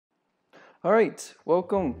All right,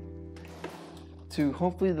 welcome to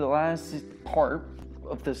hopefully the last part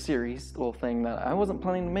of the series, little thing that I wasn't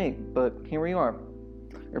planning to make, but here we are.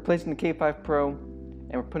 We're replacing the K5 Pro,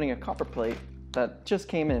 and we're putting a copper plate that just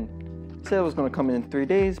came in. Said it was going to come in 3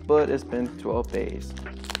 days, but it's been 12 days.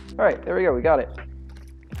 All right, there we go, we got it.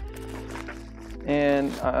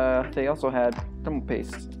 And they also had thermal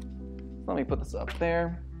paste. Let me put this up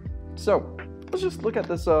there. So let's just look at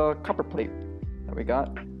this copper plate that we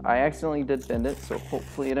got. I accidentally did bend it, so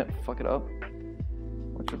hopefully I didn't fuck it up,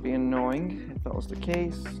 which would be annoying if that was the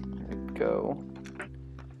case. There we go.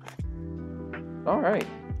 All right,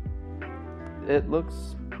 it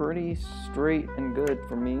looks pretty straight and good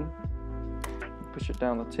for me. Push it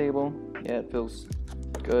down the table. Yeah, it feels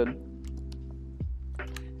good.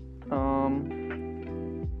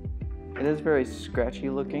 It is very scratchy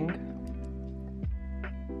looking,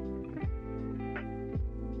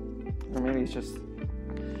 or maybe it's just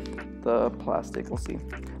the plastic. We'll see.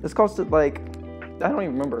 This costed like, I don't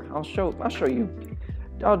even remember. I'll show you.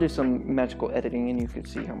 I'll do some magical editing and you can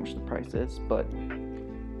see how much the price is, but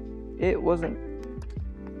it was a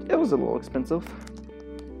little expensive.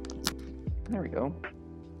 There we go.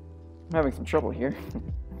 I'm having some trouble here.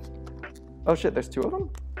 Oh shit, there's 2 of them?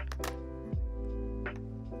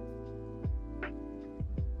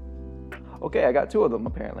 Okay, I got 2 of them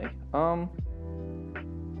apparently.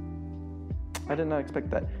 I did not expect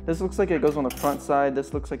that. This looks like it goes on the front side.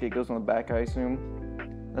 This looks like it goes on the back, I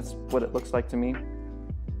assume. That's what it looks like to me.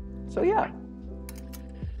 So yeah.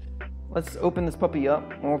 Let's open this puppy up.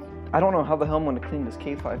 Well, I don't know how the hell I'm going to clean this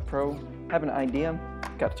K5 Pro. I have an idea.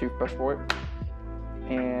 Got a toothbrush for it.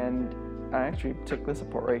 And I actually took this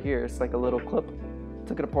apart right here. It's like a little clip.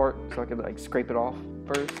 Took it apart so I could like scrape it off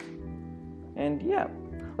first. And yeah.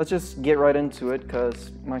 Let's just get right into it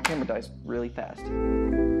because my camera dies really fast.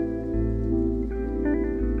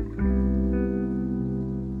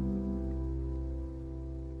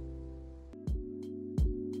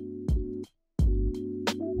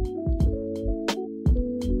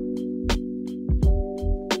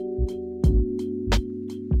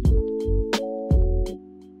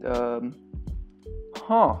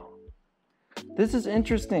 This is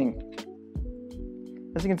interesting.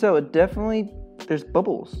 As you can tell, there's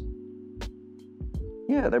bubbles.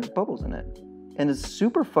 Yeah, there are bubbles in it. And it's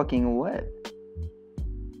super fucking wet.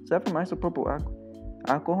 Is that from isopropyl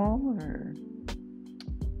alcohol or?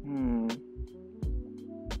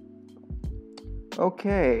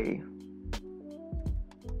 Okay.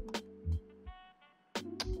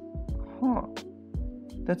 Huh.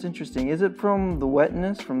 That's interesting. Is it from the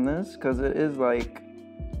wetness from this? Because it is like,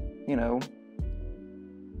 you know.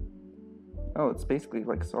 Oh, it's basically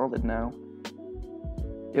like solid now.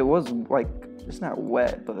 It was like, it's not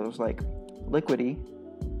wet, but it was like liquidy.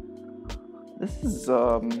 This is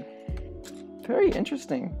very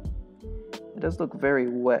interesting. It does look very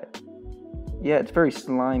wet. Yeah, it's very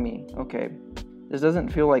slimy. Okay. This doesn't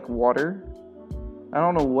feel like water. I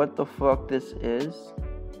don't know what the fuck this is.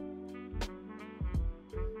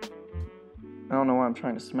 I don't know why I'm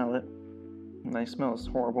trying to smell it. My smell is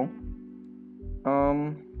horrible.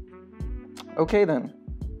 Okay then.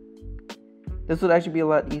 This would actually be a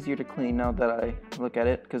lot easier to clean now that I look at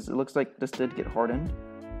it, because it looks like this did get hardened.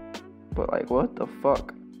 But like, what the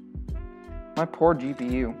fuck? My poor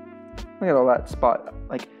GPU. Look at all that spot.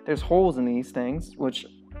 Like, there's holes in these things, which,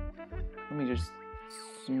 let me just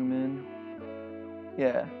zoom in.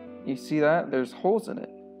 Yeah, you see that? There's holes in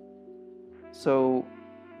it. So,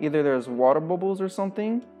 either there's water bubbles or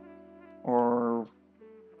something, or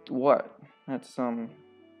what? That's,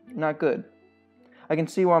 not good. I can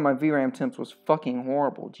see why my Vram Temps was fucking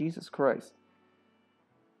horrible. Jesus Christ.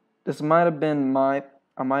 This might have been I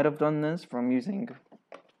might have done this from using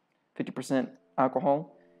 50%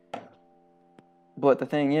 alcohol. But the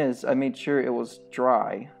thing is, I made sure it was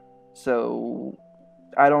dry. So,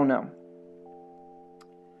 I don't know.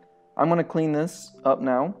 I'm going to clean this up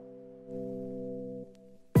now.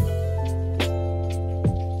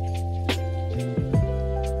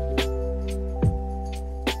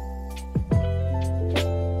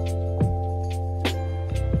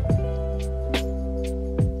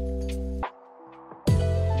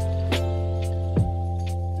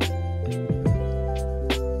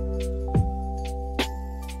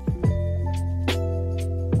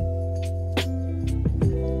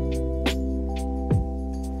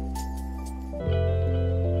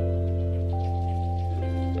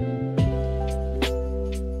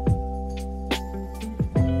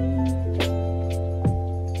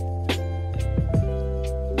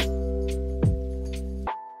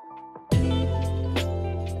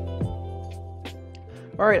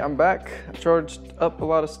 Alright, I'm back. charged up a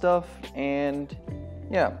lot of stuff, and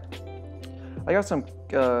yeah, I got some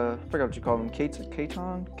I forgot what you call them,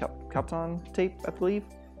 Kapton tape, I believe,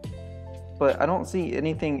 but I don't see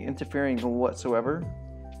anything interfering whatsoever.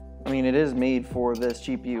 I mean, it is made for this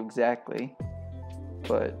GPU exactly,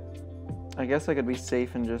 but I guess I could be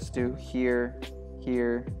safe and just do here,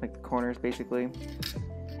 like the corners basically.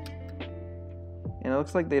 And it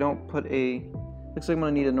looks like they don't put a, looks like I'm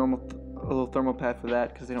gonna need a little thermal pad for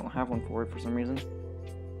that, because they don't have one for it for some reason.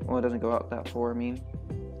 Well, it doesn't go out that far, I mean.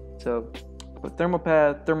 So, put thermal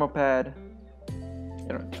pad. I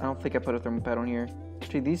don't think I put a thermal pad on here.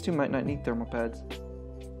 Actually, these two might not need thermal pads.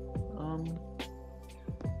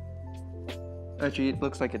 Actually, it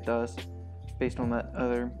looks like it does, based on that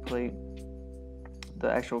other plate,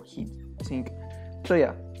 the actual heat sink. So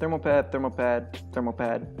yeah, thermal pad,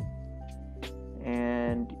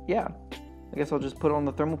 and yeah, I guess I'll just put on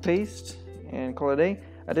the thermal paste and call it a day.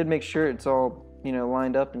 I did make sure it's all, you know,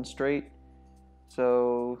 lined up and straight.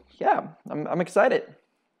 So yeah, I'm excited,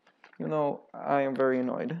 even though I am very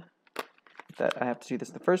annoyed that I have to do this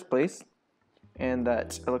in the first place, and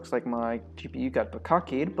that it looks like my GPU got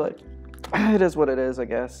bukkaked, but it is what it is, I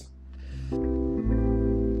guess.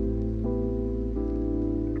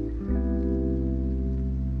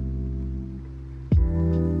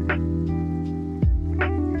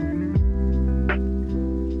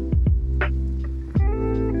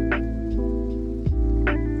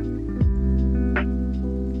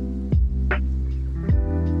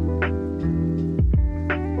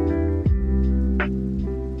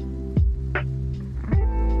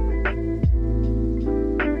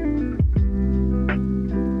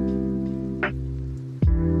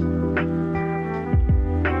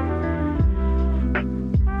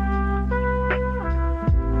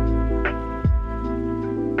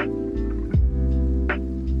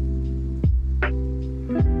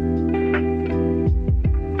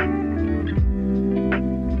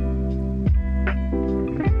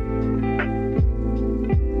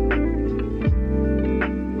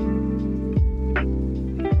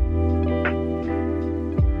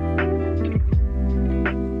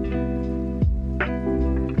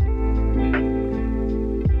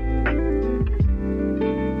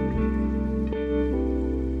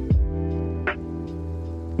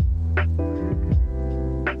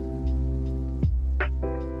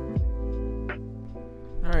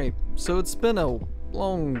 So it's been a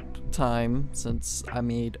long time since I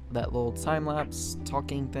made that little time-lapse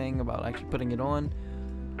talking thing about actually putting it on.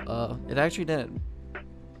 It actually didn't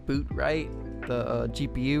boot right, the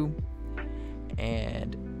GPU,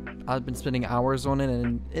 and I've been spending hours on it,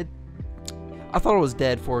 and I thought it was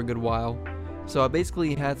dead for a good while. So I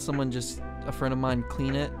basically had a friend of mine,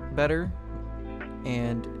 clean it better,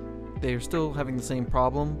 and they're still having the same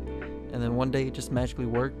problem, and then one day it just magically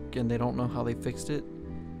worked, and they don't know how they fixed it.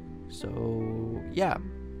 So yeah,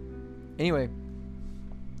 anyway,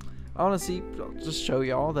 I want to just show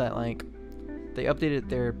y'all that, like, they updated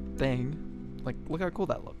their thing. Like, look how cool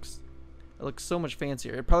that looks. It looks so much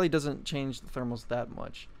fancier. It probably doesn't change the thermals that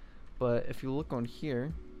much, but if you look on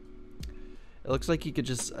here, it looks like you could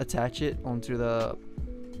just attach it onto the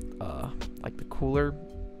like the cooler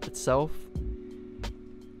itself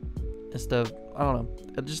instead of, I don't know,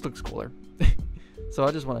 it just looks cooler. So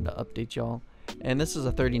I just wanted to update y'all. And this is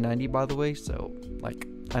a 3090, by the way, so like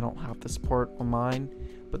I don't have the support on mine,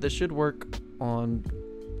 but this should work on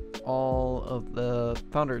all of the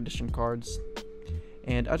Founder Edition cards.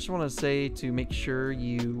 And I just want to say to make sure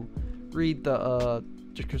you read the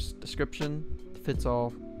description. It fits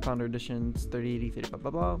all Founder Editions, 3080, 30 blah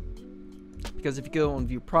blah blah. Because if you go and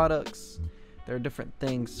view products, there are different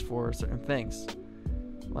things for certain things.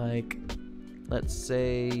 Like, let's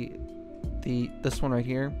say this one right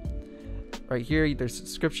here. Right here, there's a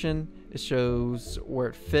description. It shows where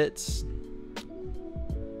it fits,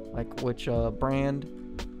 like which brand.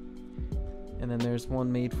 And then there's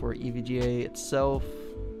one made for EVGA itself,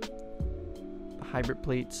 the hybrid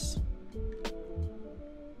plates,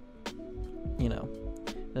 you know,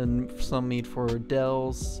 and some made for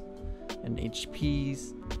Dells and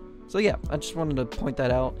HPs. So yeah, I just wanted to point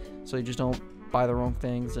that out so you just don't buy the wrong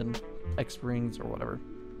things and X rings or whatever.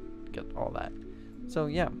 Get all that. So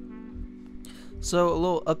yeah. So a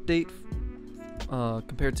little update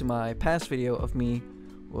compared to my past video of me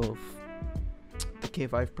with the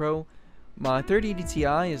K5 Pro. My 3080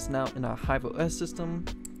 Ti is now in a Hive OS system,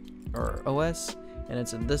 or OS, and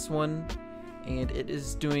it's in this one, and it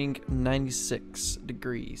is doing 96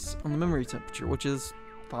 degrees on the memory temperature, which is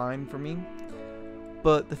fine for me.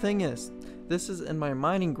 But the thing is, this is in my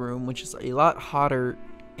mining room, which is a lot hotter,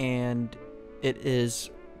 and it is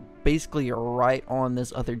basically right on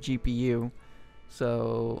this other GPU.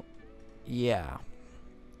 So yeah,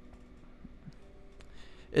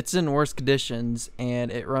 it's in worse conditions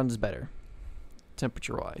and it runs better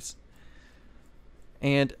temperature wise.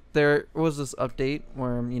 And there was this update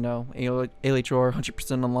where, you know, LHR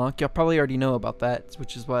 100% unlock. Y'all probably already know about that,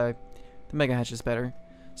 which is why the Mega Hatch is better.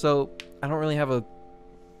 So I don't really have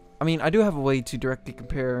I do have a way to directly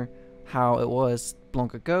compare how it was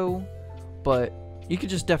long ago, but you could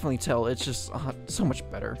just definitely tell it's just so much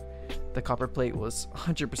better. The copper plate was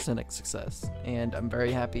 100% a success, and I'm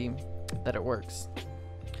very happy that it works.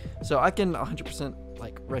 So I can 100%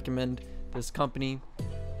 like recommend this company.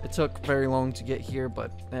 It took very long to get here,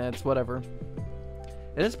 but it's whatever.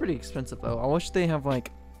 It is pretty expensive though. I wish they have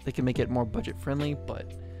like they can make it more budget friendly,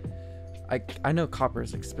 but I know copper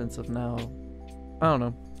is expensive now. I don't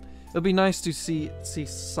know. It'd be nice to see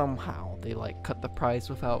somehow they like cut the price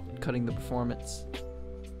without cutting the performance.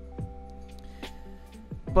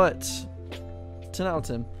 But 10 out of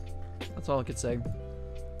 10. That's all I could say.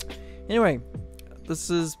 Anyway, this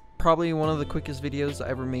is probably one of the quickest videos I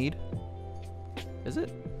ever made. Is it?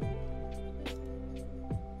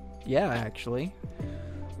 Yeah, actually.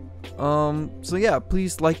 So yeah,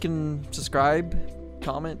 please like and subscribe,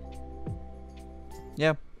 comment.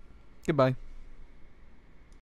 Yeah. Goodbye.